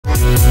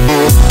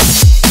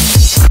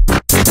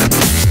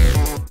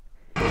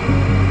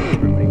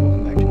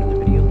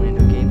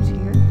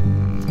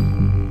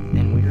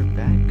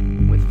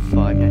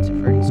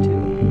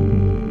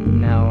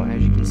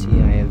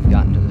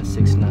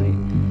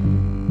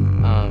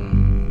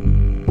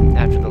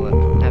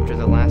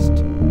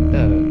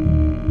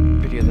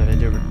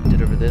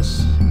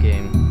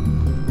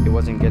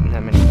wasn't getting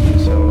that many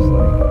views, so I was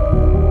like,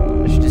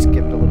 I should just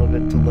give it a little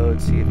bit to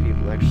load, see if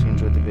people actually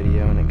enjoyed the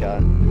video, and it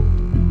got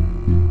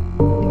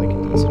like a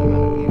decent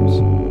amount of views.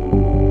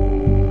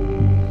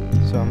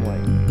 So I'm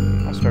like,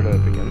 I'll start it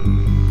up again.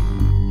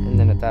 And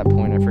then at that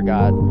point I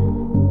forgot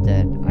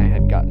that I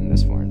had gotten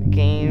this far in the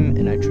game,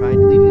 and I tried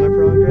leaving my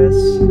progress,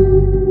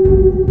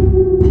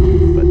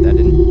 but that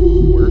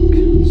didn't work,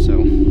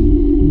 so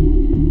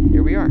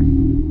here we are.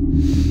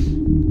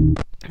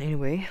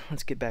 Anyway,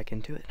 let's get back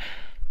into it.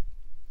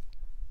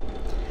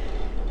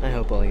 I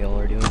hope all y'all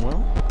are doing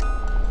well.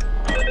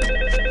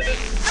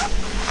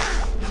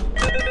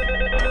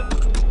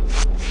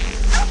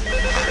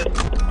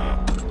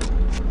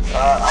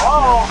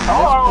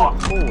 Hello?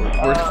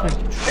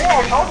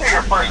 I told you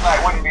your first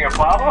night wouldn't be a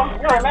problem.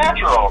 You're a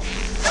natural.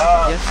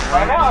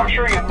 By now I'm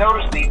sure you've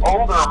noticed the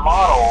older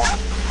models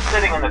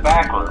sitting in the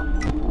back room.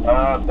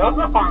 Those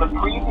are from the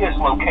previous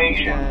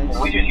location,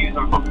 and we just use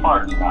them for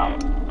parts now.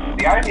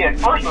 The idea at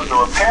first was to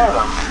repair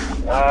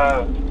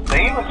them.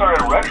 They even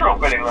started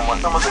retrofitting them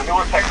with some of the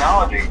newer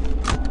technology,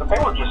 but they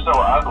were just so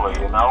ugly,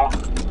 you know,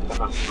 and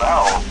the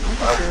smell.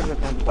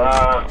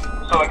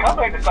 So the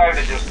company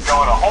decided to just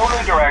go in a whole new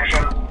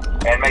direction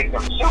and make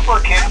them super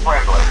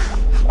kid-friendly.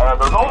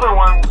 Those older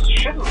ones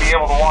shouldn't be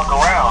able to walk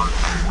around,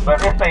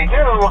 but if they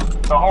do,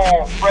 the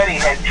whole Freddy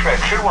head trick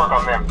should work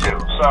on them too,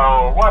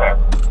 so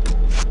whatever.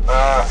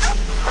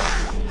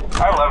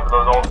 I love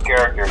those old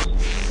characters.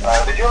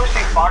 Did you ever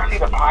see Foxy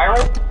the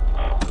Pirate?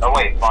 Oh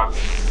wait,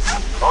 Foxy.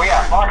 Oh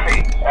yeah,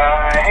 Foxy.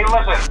 Hey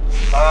listen,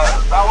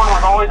 that one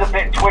was always a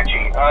bit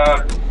twitchy.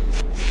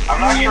 I'm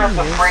not sure if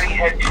the Freddy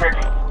head trick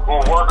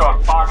will work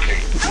on Foxy.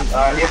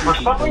 If for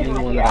some reason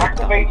he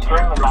activates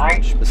during the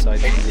night,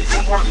 and you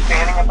see him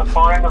standing at the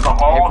far end of the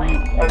hall,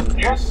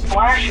 just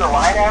flash your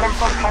light at him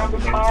from time to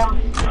time.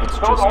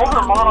 Those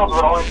older models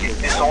would always get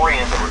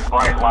disoriented with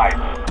bright light.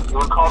 It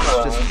would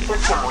cause a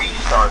system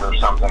restart or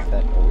something.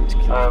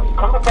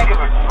 Come to think of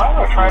it, you might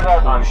want to try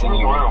that on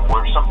any room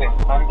where something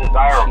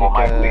undesirable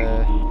might be.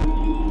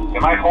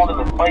 It might hold him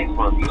in place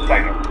for a few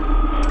seconds.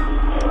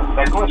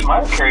 That glitch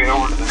might have carried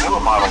over to the newer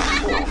models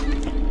too.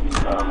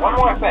 One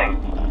more thing,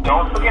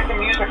 don't forget the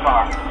music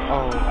box.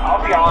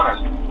 I'll be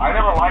honest, I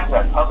never liked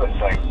that puppet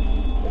thing.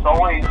 It's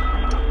always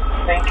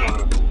thinking,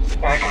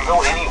 and it can go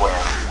anywhere.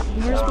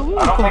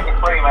 I don't think a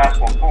Freddy mask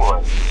will fool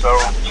it, so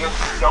just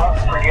don't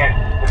forget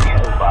the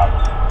music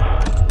box.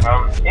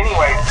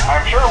 Anyway,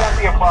 I'm sure it won't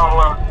be a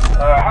problem.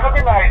 Have a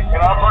good night,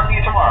 and I'll talk to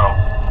you tomorrow.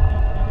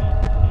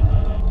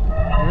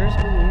 Where's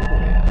Balloon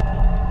Boy at?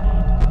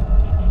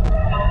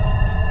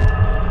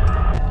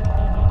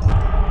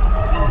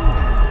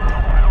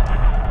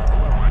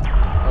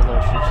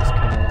 Although she's just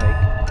kind of like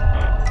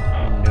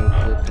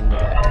no-clipped into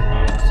that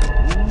area, so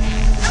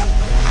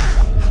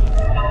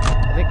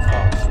I think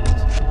Fox is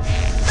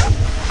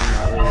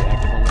not really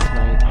active on this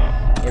night.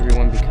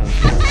 Everyone becomes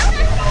more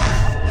active.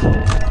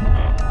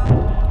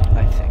 I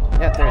think.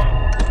 Yeah, there's one.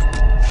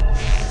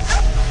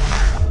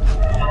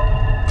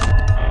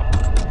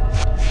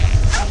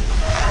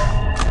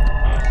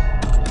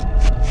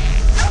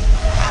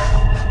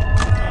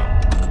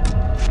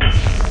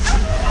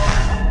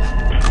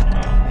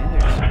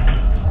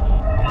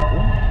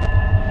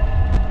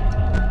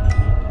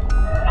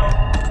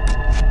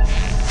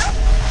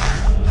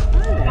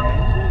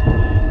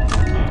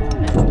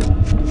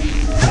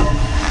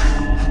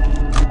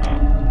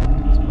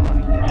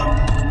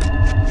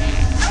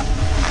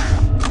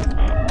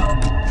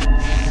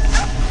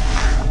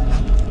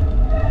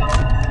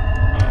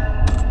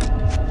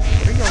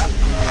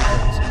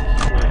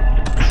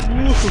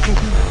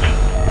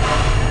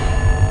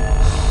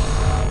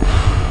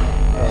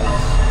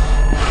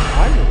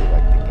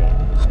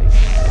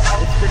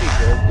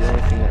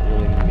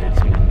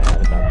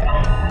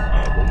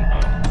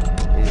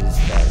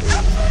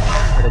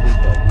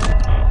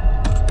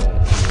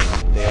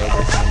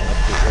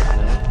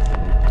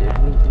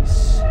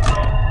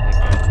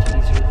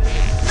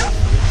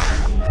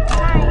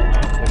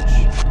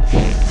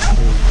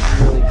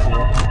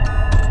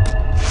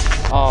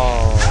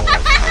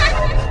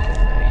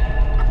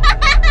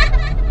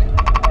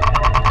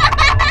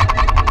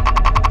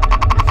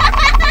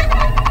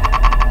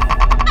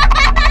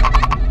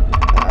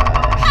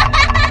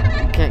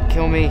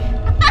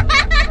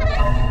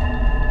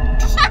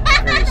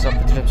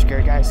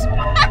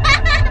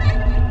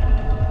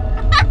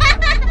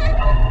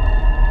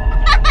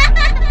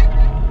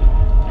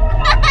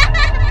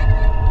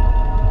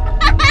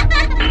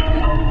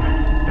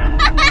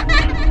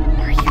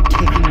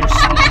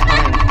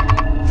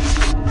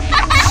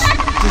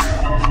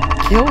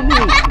 Kill me!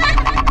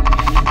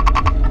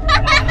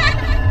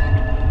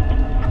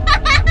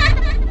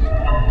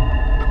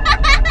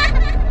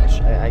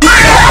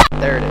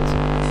 There it is.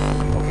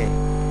 Okay.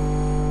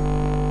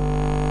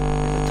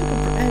 It took him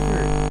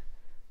forever.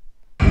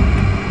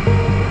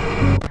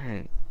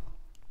 Alright.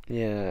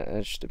 Yeah, I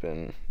should have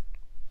been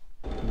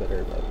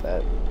better about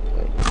that.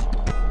 Like,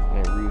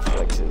 my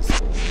reflexes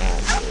are not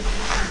good.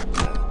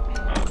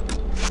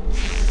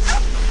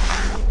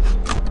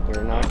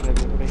 We're not gonna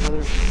be able to hear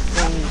their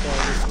phone call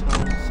this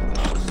time, so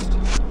let's just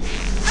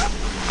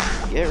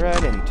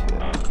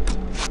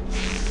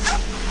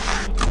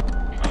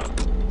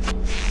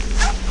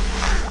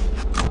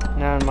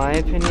in my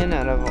opinion,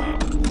 out of all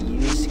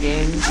these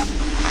games,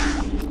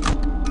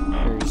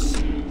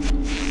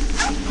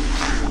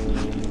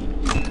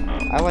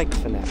 I like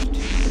FNaF 2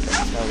 the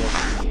best. I love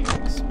the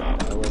mechanics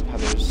about it. I love how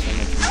there's so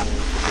much more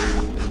to do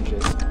than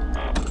just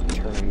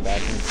turning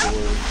back and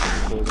forth,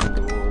 closing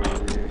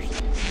doors.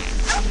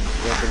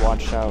 You have to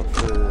watch out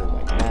for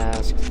like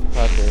masks,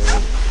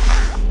 puppets.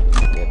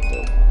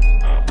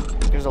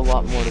 There's a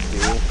lot more to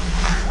do.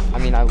 I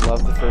mean, I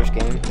love the first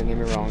game, don't get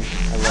me wrong.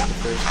 I love the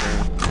first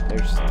game.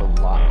 There's just a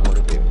lot more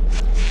to do.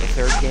 The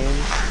third game,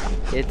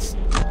 it's...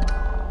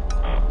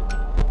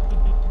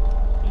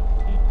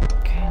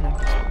 Okay, no,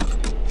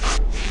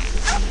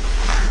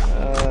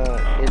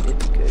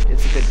 it's good.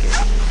 It's a good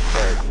game,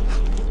 but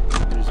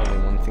there's only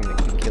one thing that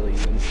can kill you,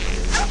 and it's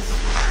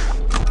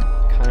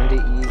kinda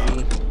easy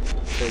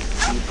to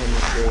keep in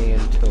the day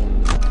until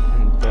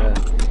the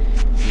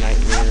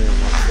nightmare and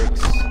Night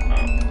 6.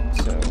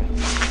 So,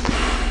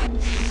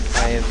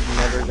 I have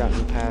never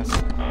gotten past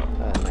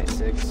Night 6,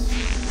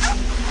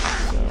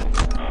 so,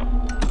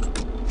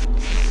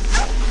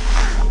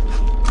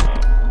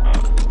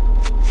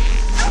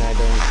 and I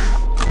don't,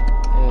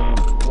 and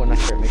when I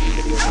start making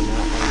videos on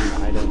that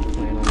one, I don't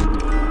plan on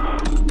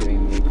doing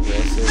the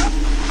aggressive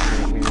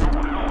nightmare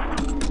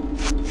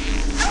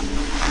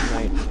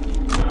night,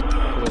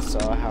 because I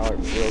saw how it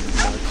broke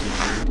Mark's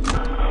mind,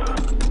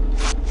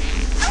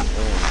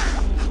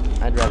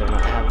 and I'd rather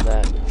not have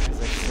that.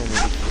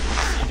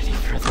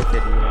 For other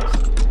videos,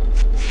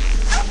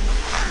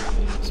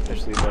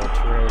 especially the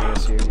Terraria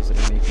series that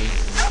I'm making.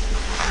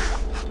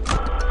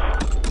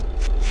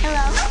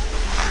 Hello.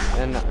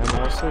 And I'm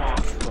also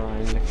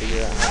trying to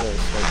figure out how to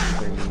start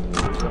streaming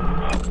Warzone.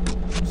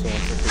 So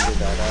once I figure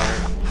that out,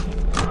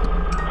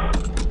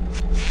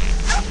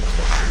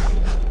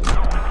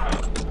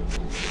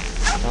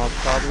 I'll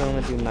probably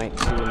only do Night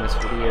 2 in this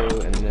video,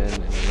 and then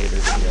in a later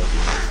video I'll do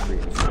Night 3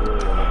 and 4,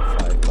 and then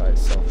 5 by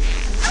itself.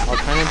 I'll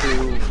kind of do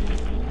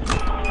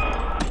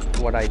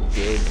what I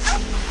did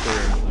for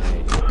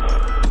my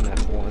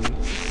FNaF 1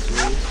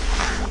 series,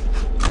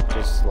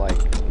 just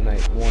like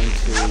Night 1, 2,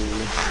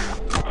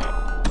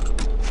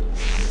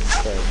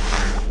 but I'm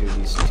going to do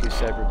these two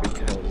separate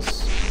because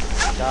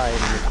I died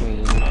in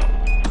between the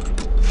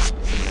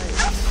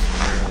nights,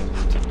 and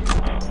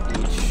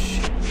each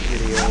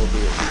video will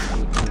be at least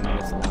 18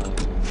 minutes long.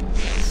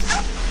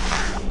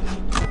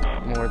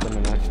 That's more than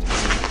enough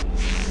time.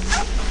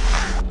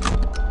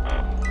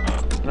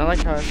 And I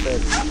like how I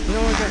said, you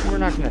know what, we're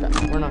not gonna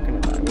die. We're not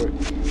gonna die. We're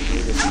just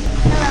gonna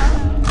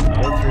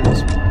go through this.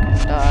 We're not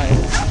gonna die.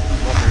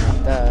 Nothing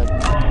like that.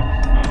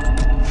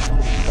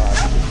 God.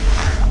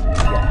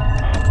 Yeah.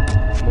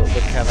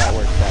 Look how that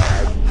worked out. I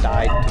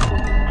died to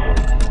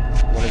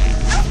one of the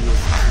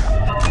easiest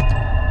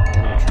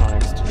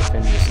animatronics to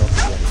defend yourself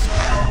against.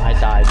 I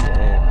died to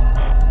him.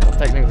 Well,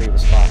 technically it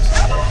was Fox,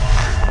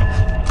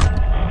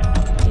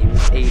 but he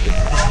was aided.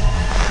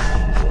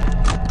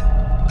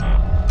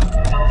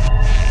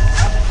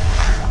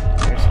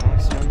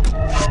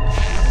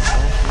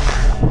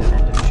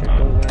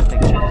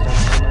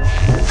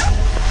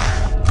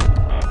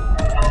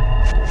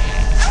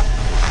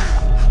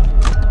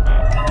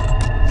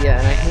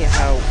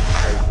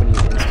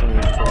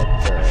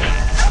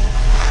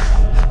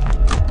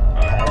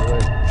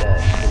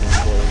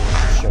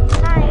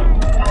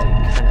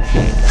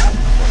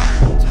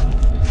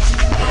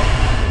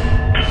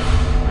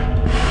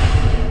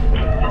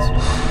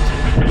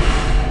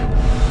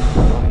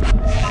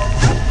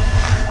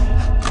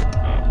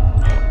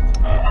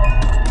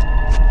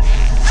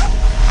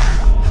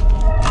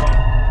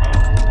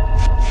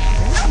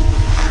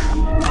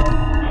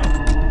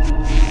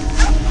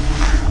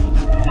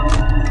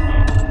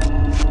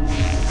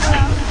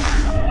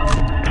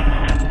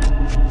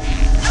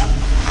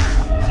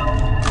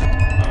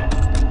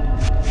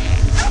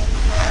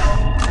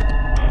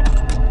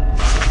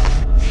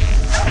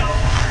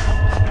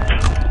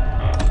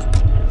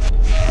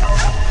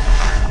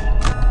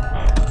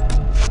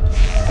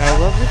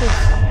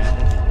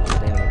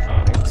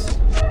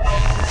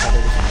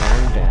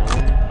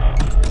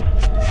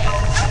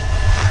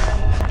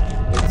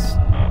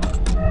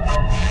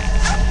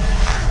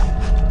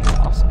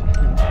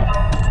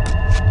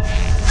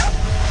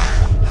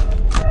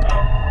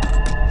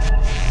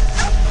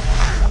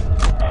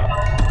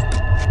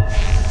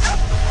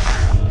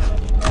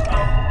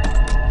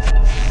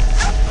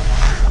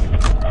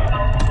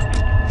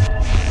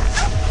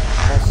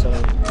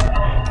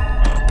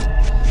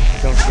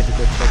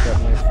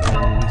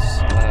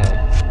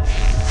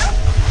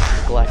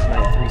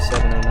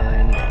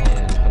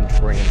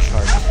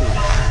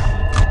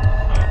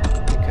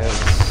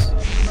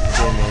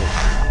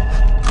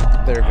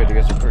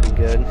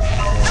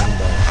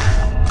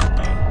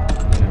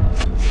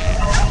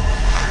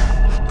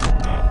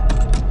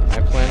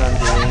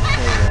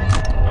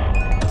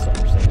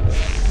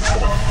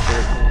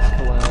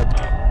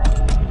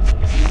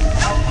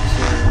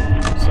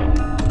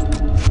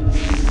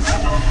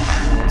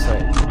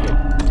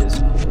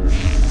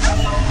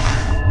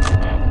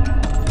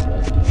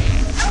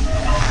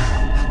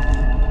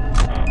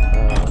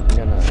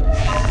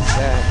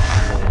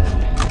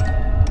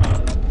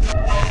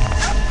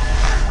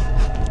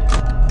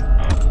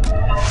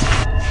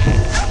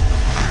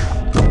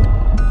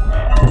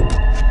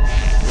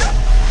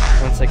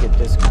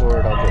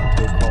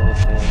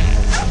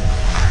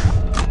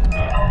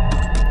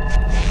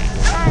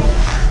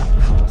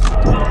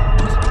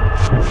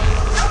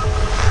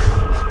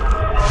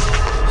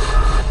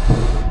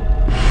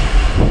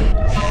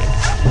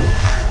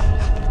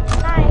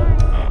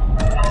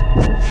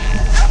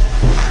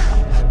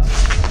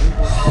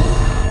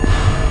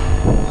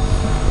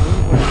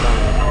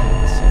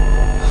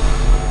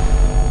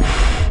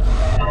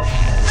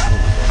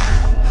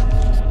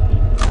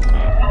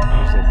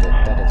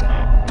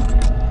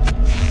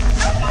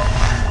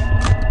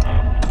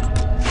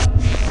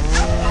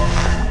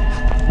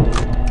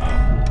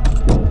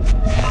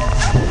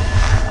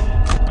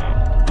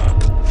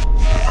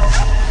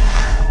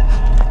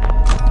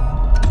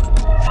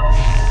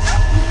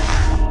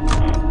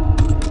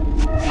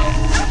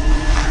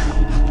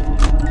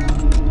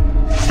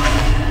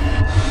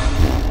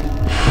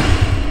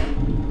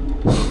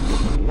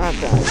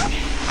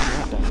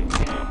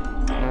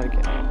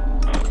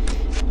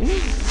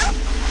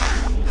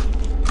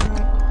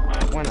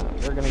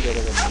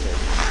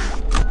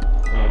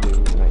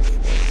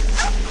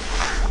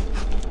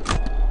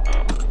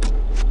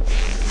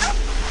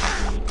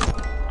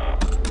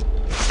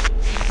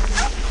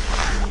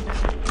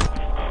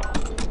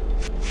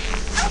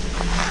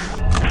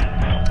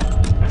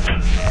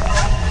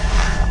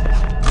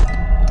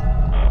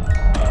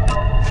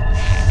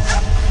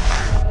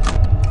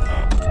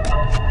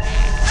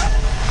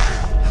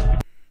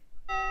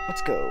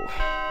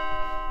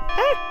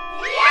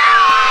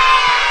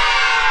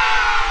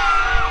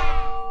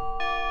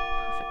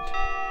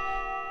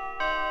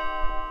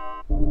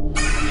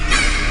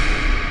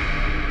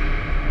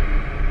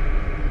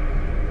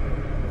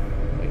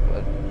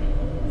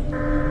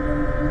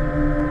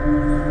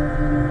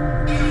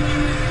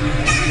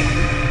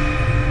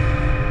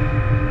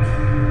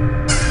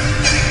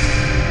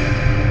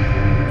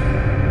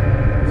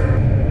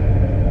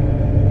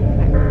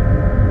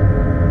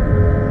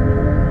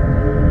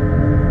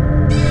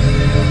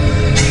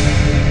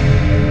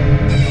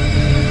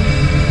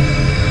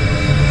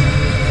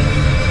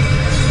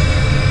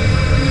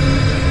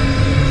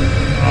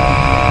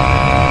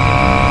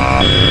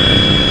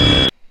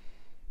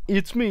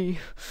 It's me.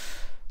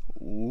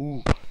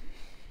 Ooh.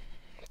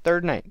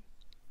 Third night.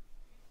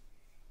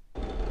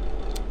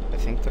 I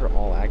think they're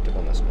all active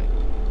on this night.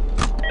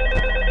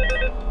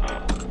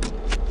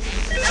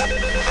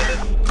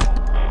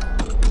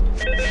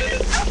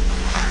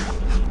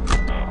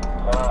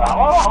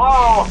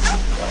 Hello?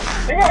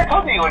 Yeah, I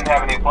told you you wouldn't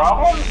have any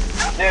problems.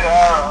 Did,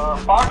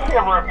 Foxy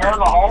ever repair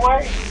the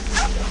hallway?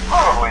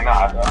 Probably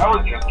not. I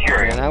was just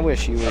curious. Man, I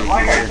wish you were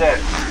Like here. I said,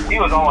 he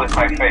was always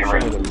my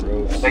favorite.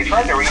 They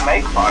tried to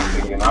remake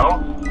Foxy, you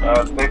know?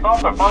 They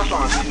thought the first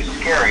one was too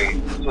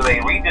scary, so they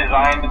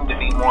redesigned him to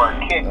be more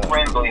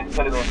kid-friendly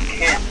instead of in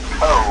Kids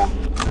Cove,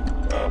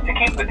 to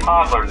keep the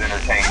toddlers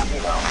entertained, you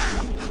know?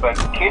 But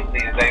kids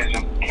these days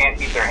just can't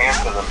keep their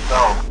hands to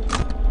themselves.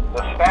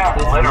 The staff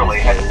literally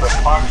had to put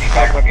Foxy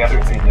back together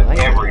in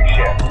every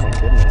shift. Oh my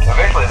goodness.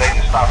 Eventually they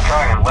just stopped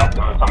trying and left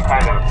him in some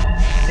kind of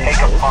take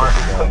apart,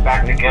 put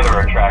back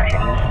together attraction.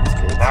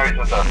 Now he's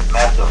just a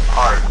mess of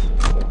parts.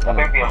 I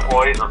think the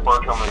employees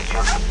refer to him as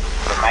just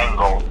the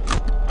mangle.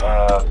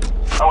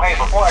 Oh hey,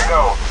 before I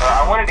go,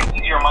 I wanted to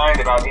ease your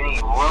mind about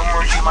any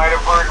rumors you might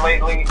have heard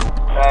lately.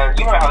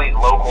 You know how these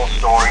local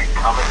stories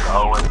come and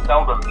go and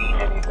seldom mean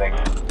anything.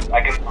 I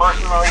can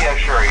personally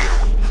assure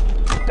you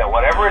that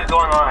whatever is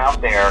going on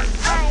out there,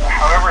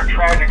 however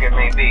tragic it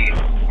may be,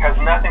 has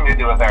nothing to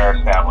do with our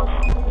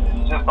establishment.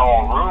 It's just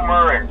all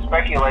rumor and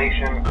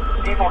speculation,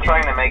 people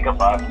trying to make a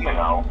buck, you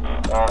know.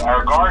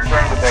 Our guard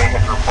during the day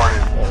has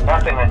reported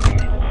nothing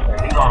unusual,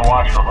 and he's on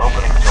watch from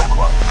opening till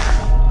close.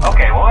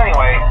 Okay, well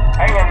anyway,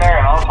 hang in there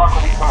and I'll talk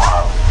with you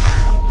tomorrow.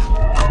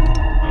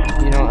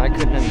 You know, I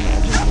couldn't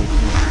imagine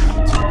making a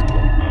pizza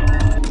again.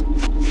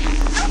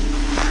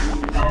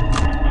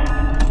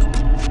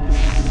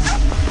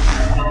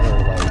 Or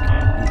like,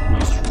 at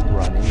least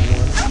running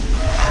one.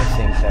 I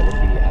think that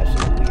would be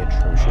absolutely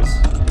atrocious.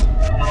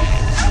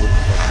 Because you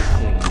wouldn't get the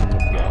cleaning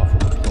would be awful,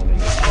 the plumbing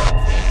would be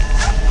awful.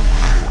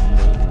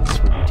 The maintenance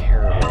would be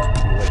terrible.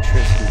 The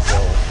electricity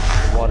bill,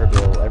 the water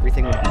bill,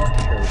 everything would be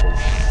terrible.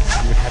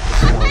 You would have to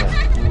smell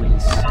like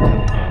grease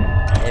coming home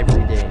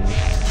every day and you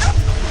have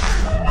to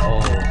taste all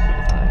the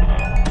time.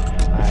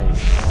 I don't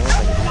know if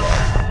I could do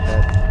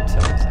that. That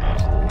sounds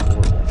absolutely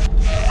horrible.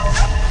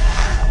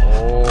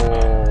 Oh,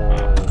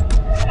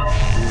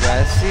 you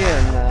guys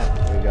seeing that?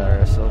 We got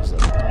ourselves a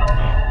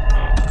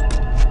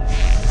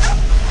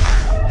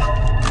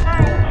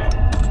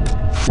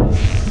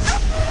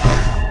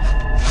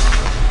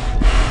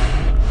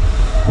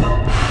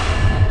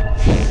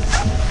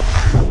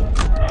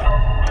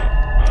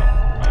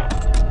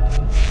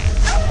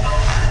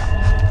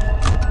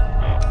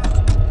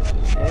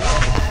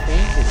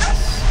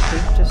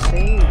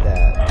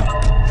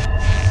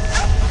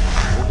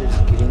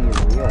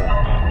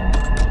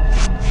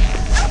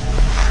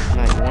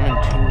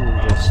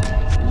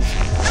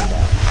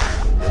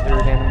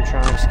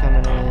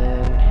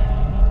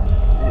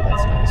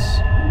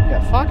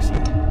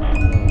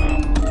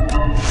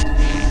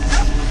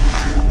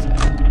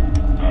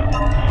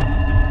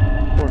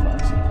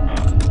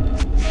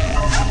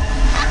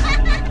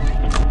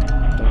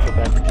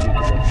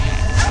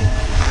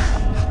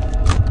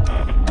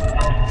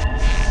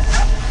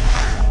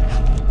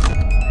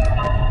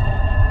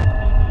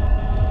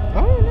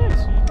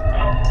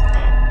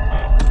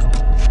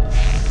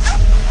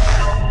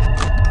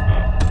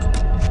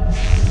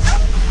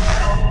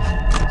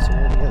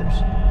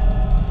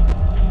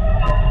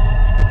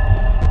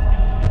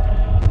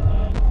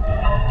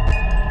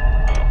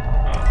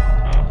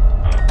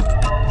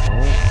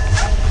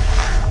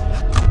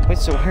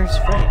So where's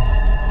Fred?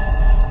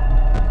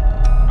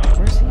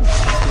 Where's he? Is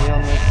he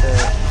on like the...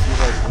 Is he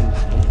like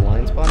in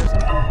blind spot or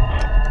something?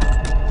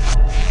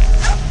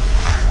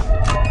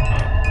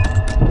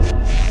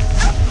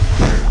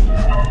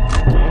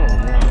 Oh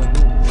no,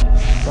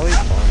 probably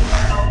fine.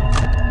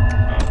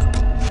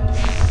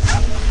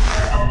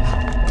 Oh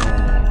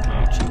no, it could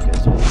be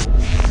Chica's one.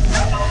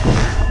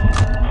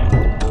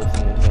 Both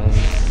in his own.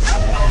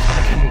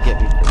 He's gonna get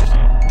me first.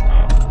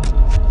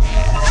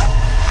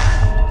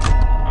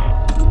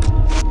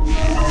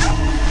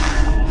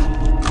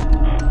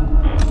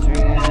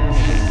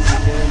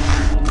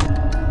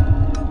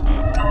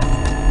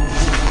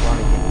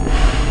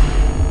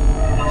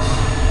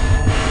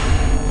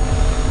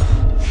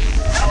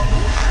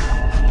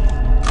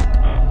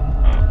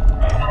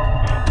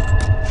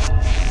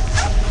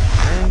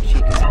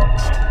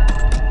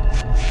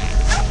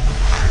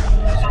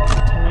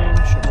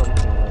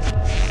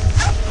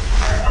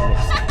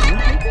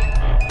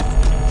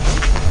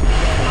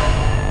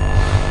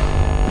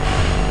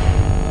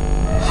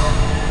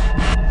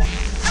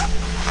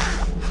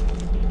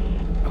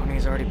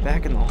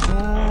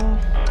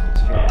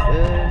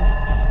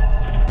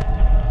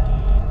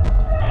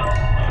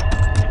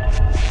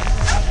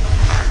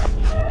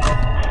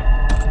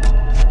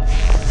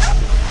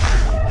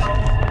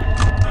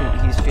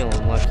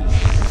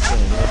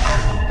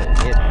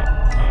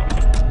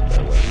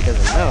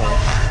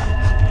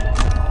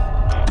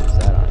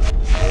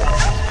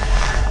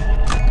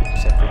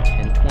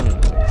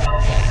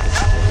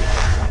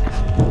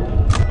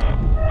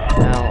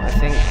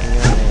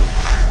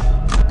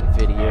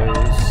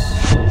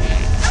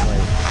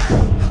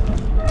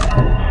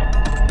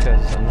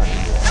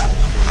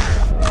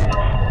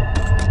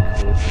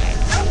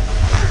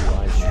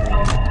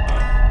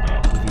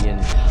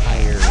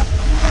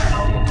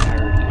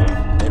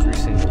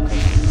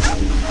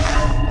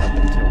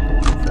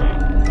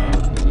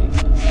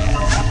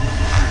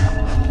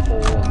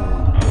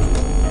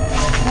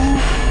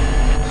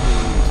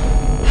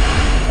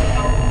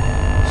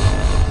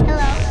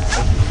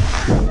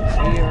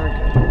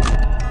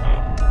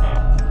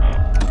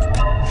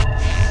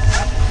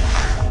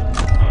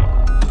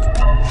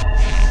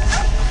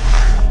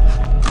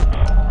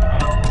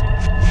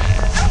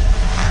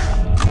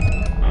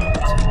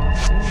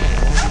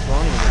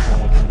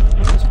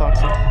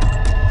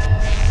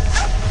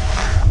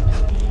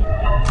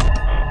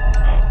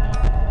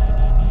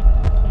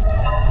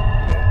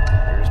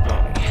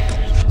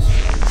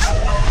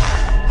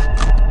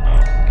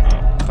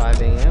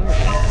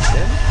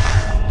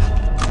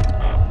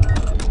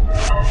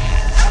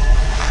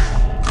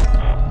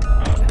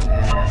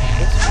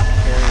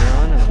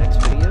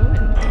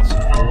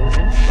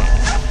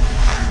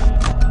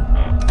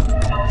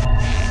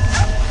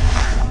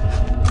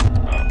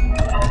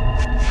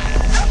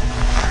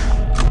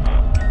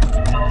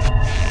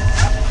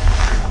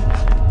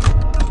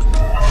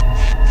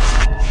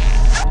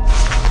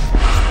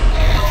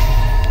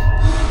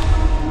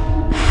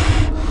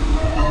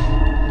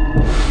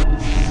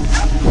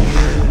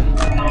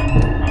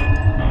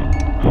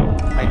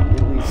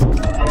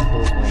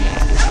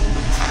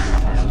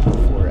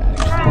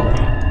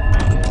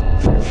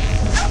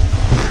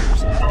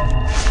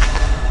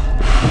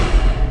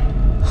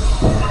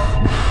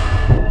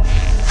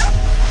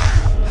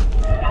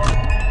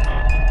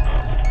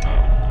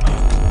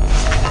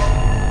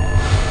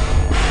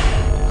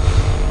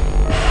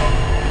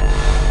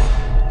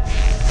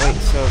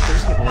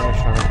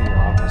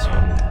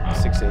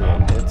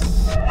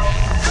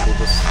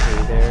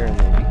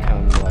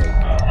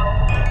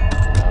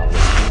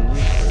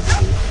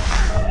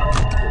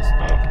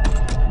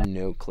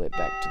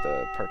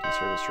 parking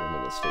service room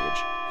of this stage.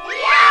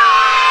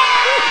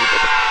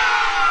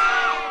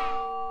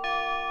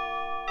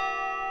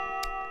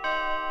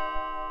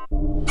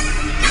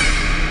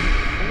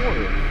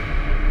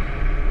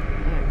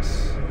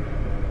 Nice.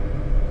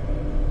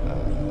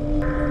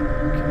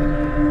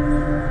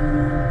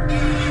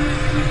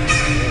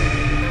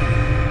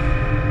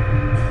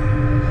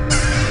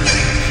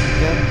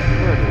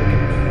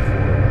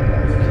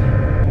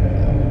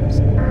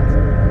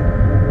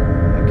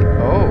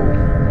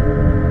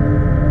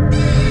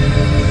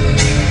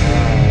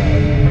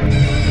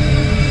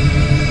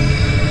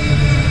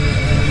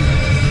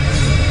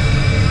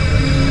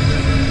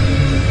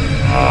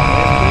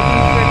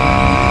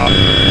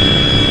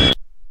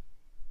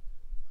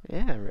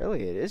 Yeah,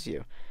 really, it is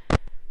you.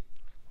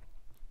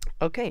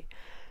 Okay,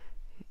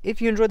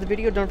 if you enjoyed the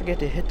video, don't forget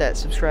to hit that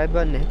subscribe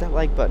button and hit that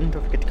like button.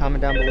 Don't forget to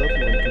comment down below if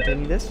you want to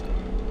continue this.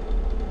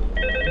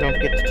 Don't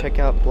forget to check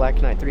out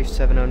Black Knight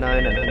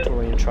 3709 and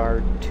Huntorian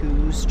Char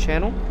 2's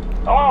channel.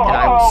 Oh, and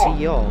I will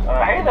see y'all.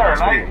 Hey there,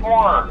 nice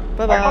one.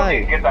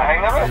 Bye-bye. Get the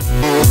hang of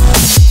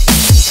it.